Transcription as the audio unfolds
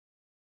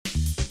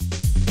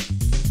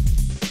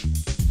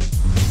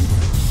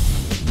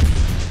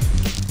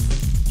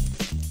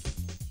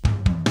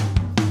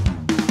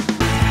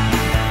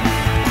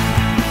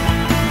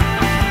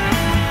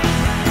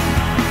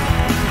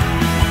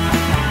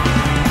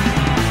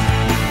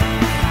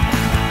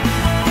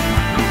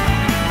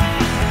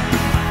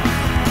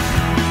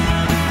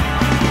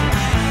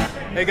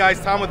Hey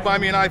guys, Tom with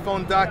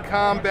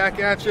BuyMeAniPhone.com back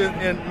at you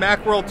in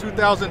Macworld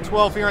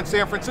 2012 here in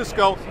San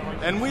Francisco,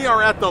 and we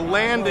are at the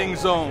Landing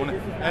Zone,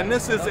 and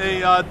this is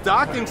a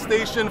docking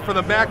station for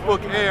the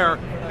MacBook Air,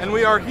 and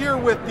we are here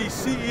with the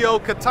CEO,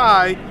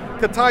 Katai.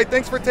 Katai,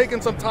 thanks for taking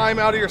some time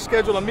out of your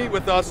schedule to meet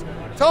with us.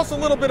 Tell us a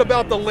little bit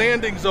about the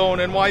Landing Zone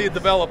and why you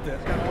developed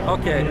it.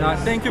 Okay,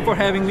 thank you for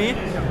having me.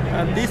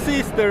 This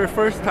is the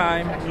first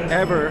time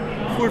ever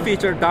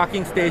full-feature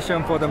docking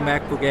station for the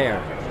MacBook Air.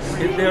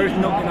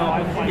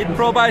 It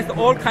provides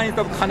all kinds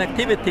of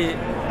connectivity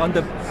on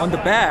the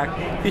back,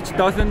 which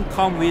doesn't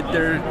come with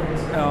the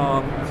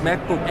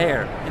MacBook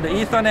Air. In the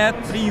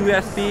Ethernet, 3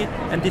 USB,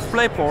 and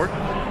DisplayPort.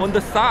 On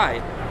the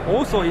side,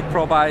 also it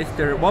provides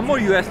one more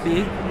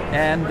USB,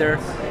 and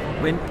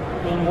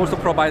also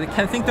provides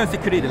Kensington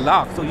security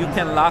lock, so you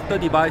can lock the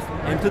device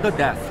into the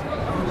desk.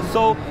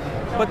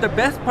 But the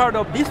best part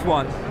of this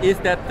one is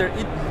that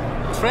it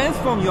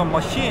transforms your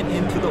machine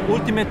into the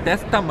ultimate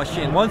desktop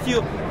machine. Once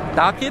you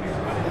dock and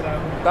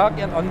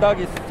undock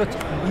is such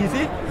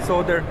easy.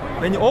 So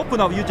when you open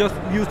up, you just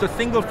use the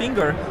single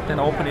finger, then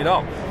open it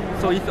up.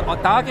 So it's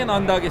dock and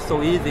undock is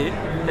so easy.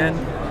 Then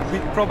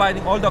with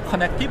providing all the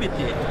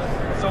connectivity,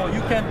 so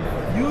you can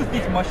use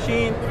this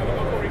machine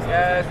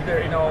as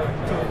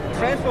to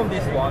transform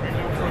this one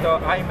to the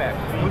iMac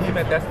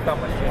ultimate desktop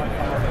machine.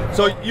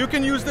 So you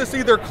can use this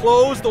either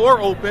closed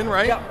or open,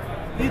 right? Yeah,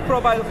 we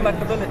provide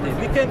flexibility.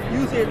 We can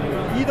use it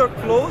either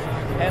closed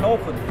and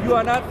open. You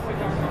are not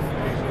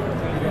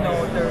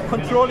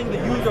controlling the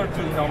user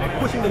to,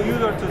 pushing the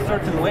user to a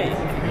certain way.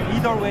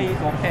 Either way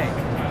is okay.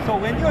 So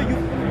when you're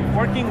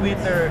working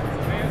with the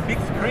big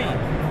screen,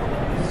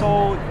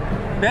 so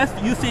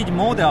best usage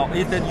model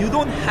is that you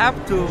don't have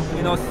to,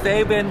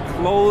 save and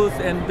close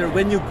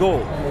when you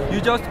go.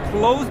 You just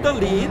close the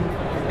lid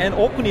and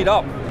open it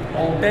up.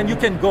 Then you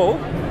can go.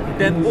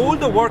 Then all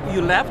the work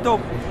you left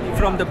off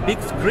from the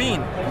big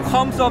screen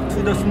comes up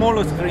to the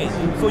smaller screen.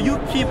 So you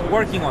keep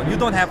working on. You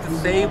don't have to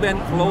save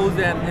and close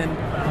and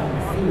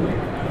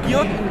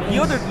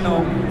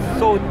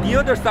the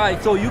other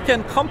side, so you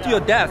can come to your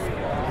desk.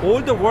 All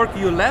the work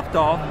you left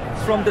off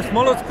from the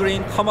smaller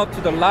screen come up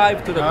to the bigger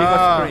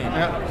screen.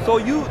 Yeah. So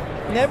you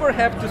never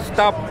have to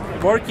stop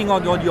working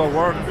on your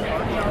work.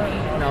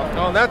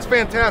 Oh, that's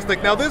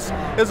fantastic. Now this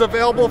is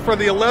available for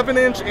the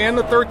 11-inch and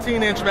the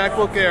 13-inch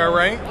MacBook Air,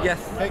 right? Yes.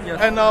 Yes.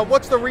 And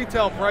what's the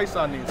retail price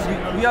on these?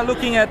 We are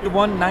looking at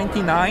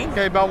 $199.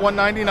 Okay, about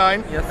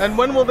 $199. Yes. And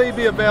when will they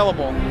be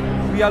available?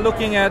 We are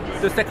looking at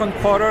the second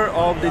quarter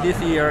of this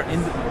year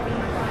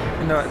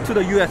to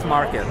the U.S.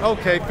 market.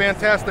 Okay,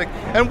 fantastic.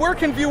 And where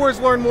can viewers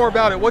learn more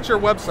about it? What's your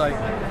website?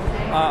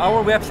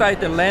 Our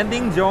website is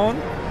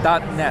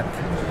LandingZone.net.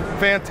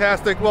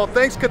 Fantastic. Well,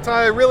 thanks, Katai.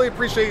 I really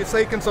appreciate you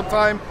taking some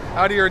time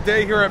out of your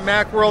day here at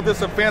Macworld. This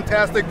is a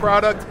fantastic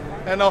product,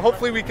 and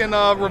hopefully we can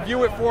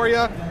review it for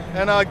you.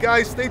 And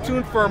guys, stay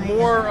tuned for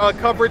more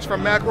coverage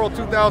from Macworld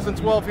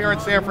 2012 here in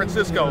San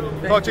Francisco.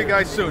 Talk to you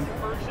guys soon.